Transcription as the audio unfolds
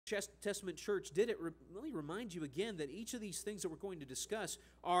Testament church did it really remind you again that each of these things that we're going to discuss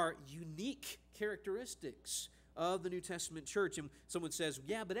are unique characteristics of the New Testament church. And someone says,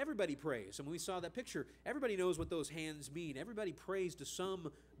 yeah, but everybody prays. And when we saw that picture, everybody knows what those hands mean. Everybody prays to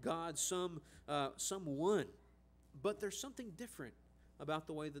some God, someone. But there's something different about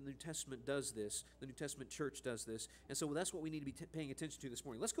the way the New Testament does this, the New Testament church does this. And so that's what we need to be paying attention to this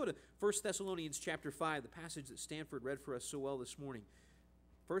morning. Let's go to 1 Thessalonians chapter 5, the passage that Stanford read for us so well this morning.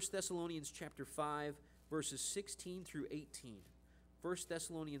 1 Thessalonians chapter 5, verses 16 through 18. 1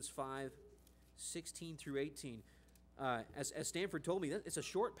 Thessalonians 5, 16 through 18. As Stanford told me, it's a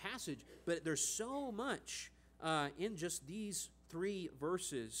short passage, but there's so much in just these 3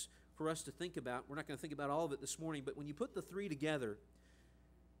 verses for us to think about. We're not going to think about all of it this morning, but when you put the 3 together,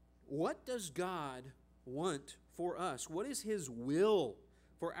 what does God want for us? What is His will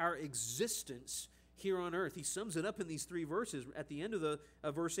for our existence here on earth? He sums it up in these 3 verses. At the end of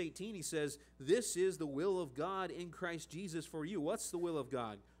verse 18, he says, this is the will of God in Christ Jesus for you. What's the will of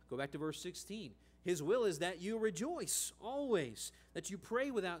God? Go back to verse 16. His will is that you rejoice always, that you pray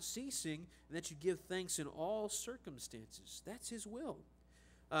without ceasing, and that you give thanks in all circumstances. That's His will.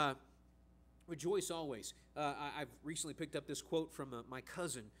 Rejoice always. I've recently picked up this quote from my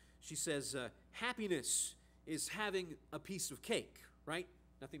cousin. She says, happiness is having a piece of cake, right?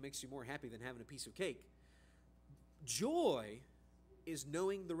 Nothing makes you more happy than having a piece of cake. Joy is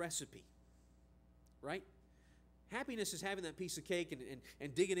knowing the recipe, right? Happiness is having that piece of cake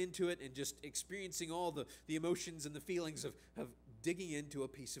and digging into it and just experiencing all the emotions and the feelings of digging into a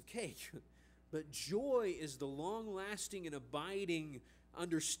piece of cake. But joy is the long-lasting and abiding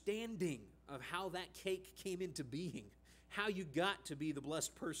understanding of how that cake came into being, how you got to be the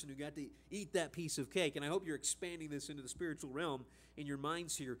blessed person who got to eat that piece of cake. And I hope you're expanding this into the spiritual realm in your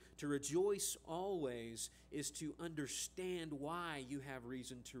minds here. To rejoice always is to understand why you have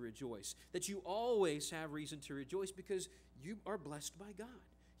reason to rejoice. That you always have reason to rejoice because you are blessed by God.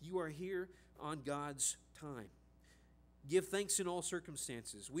 You are here on God's time. Give thanks in all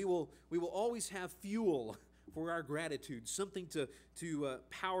circumstances. We will always have fuel for our gratitude, something to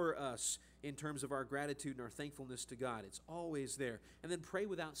power us in terms of our gratitude and our thankfulness to God. It's always there. And then pray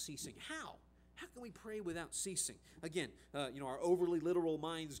without ceasing. How? How can we pray without ceasing? Again, our overly literal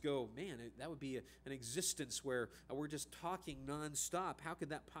minds go, man, that would be an existence where we're just talking nonstop. How could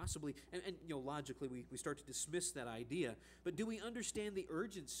that possibly? And logically, we start to dismiss that idea. But do we understand the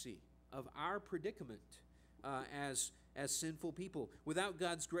urgency of our predicament as sinful people? Without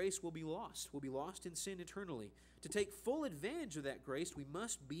God's grace, we'll be lost. We'll be lost in sin eternally. To take full advantage of that grace, we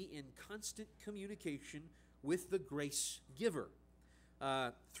must be in constant communication with the grace giver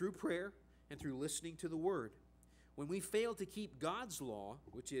through prayer and through listening to the Word. When we fail to keep God's law,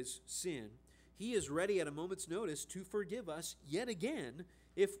 which is sin, He is ready at a moment's notice to forgive us yet again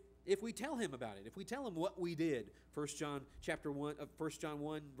if we tell Him about it, if we tell Him what we did. 1 John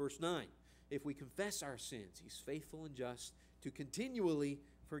 1, verse 9. If we confess our sins, He's faithful and just to continually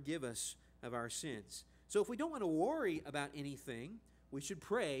forgive us of our sins. So if we don't want to worry about anything, we should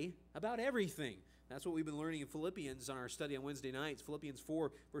pray about everything. That's what we've been learning in Philippians on our study on Wednesday nights, Philippians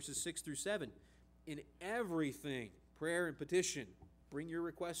 4, verses 6 through 7. In everything, prayer and petition, bring your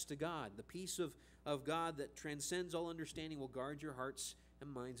requests to God. The peace of God that transcends all understanding will guard your hearts and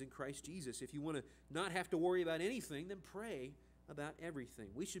minds in Christ Jesus. If you want to not have to worry about anything, then pray about everything.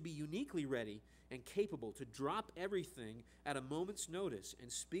 We should be uniquely ready and capable to drop everything at a moment's notice and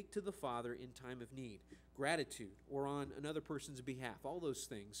speak to the Father in time of need. Gratitude or on another person's behalf, all those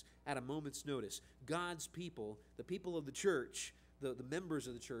things at a moment's notice. God's people, the people of the church, the members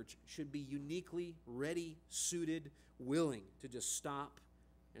of the church, should be uniquely ready, suited, willing to just stop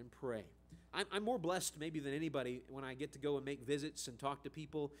and pray. I'm more blessed maybe than anybody when I get to go and make visits and talk to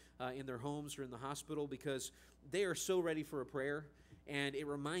people in their homes or in the hospital, because they are so ready for a prayer, and it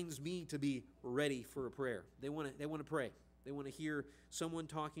reminds me to be ready for a prayer. They want to pray. They want to hear someone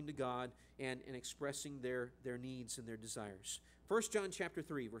talking to God and expressing their needs and their desires. 1 John chapter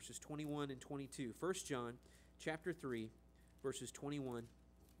 3, verses 21 and 22. 1 John chapter 3, verses 21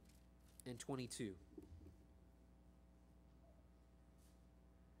 and 22.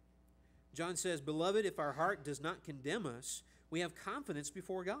 John says, "Beloved, if our heart does not condemn us, we have confidence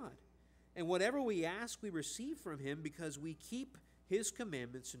before God. And whatever we ask, we receive from Him, because we keep His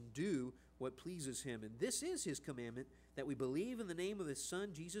commandments and do what pleases Him. And this is His commandment, that we believe in the name of His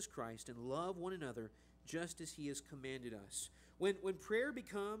Son, Jesus Christ, and love one another just as He has commanded us." When prayer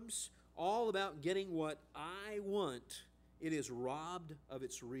becomes all about getting what I want, it is robbed of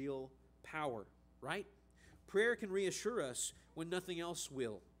its real power, right? Prayer can reassure us when nothing else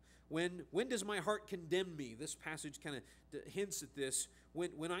will. When does my heart condemn me? This passage kind of hints at this.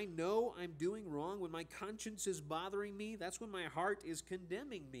 When I know I'm doing wrong, when my conscience is bothering me, that's when my heart is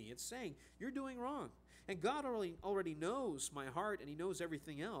condemning me. It's saying, you're doing wrong. And God already knows my heart, and He knows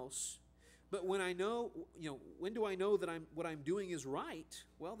everything else. But when I know, when do I know that what I'm doing is right?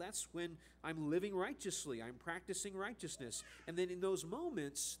 Well, that's when I'm living righteously. I'm practicing righteousness. And then in those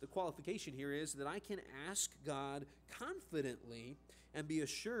moments, the qualification here is that I can ask God confidently and be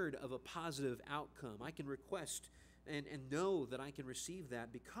assured of a positive outcome. I can request and know that I can receive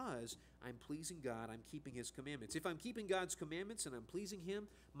that because I'm pleasing God, I'm keeping His commandments. If I'm keeping God's commandments and I'm pleasing Him,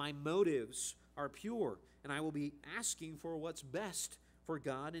 my motives are pure, and I will be asking for what's best for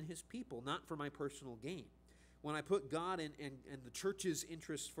God and His people, not for my personal gain. When I put God and the church's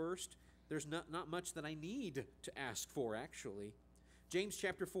interests first, there's not much that I need to ask for, actually. James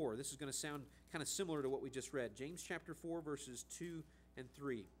chapter 4, this is going to sound kind of similar to what we just read. James chapter 4, verses 2 and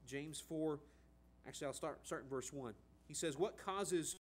 3. James 4, actually I'll start in verse 1. He says, what causes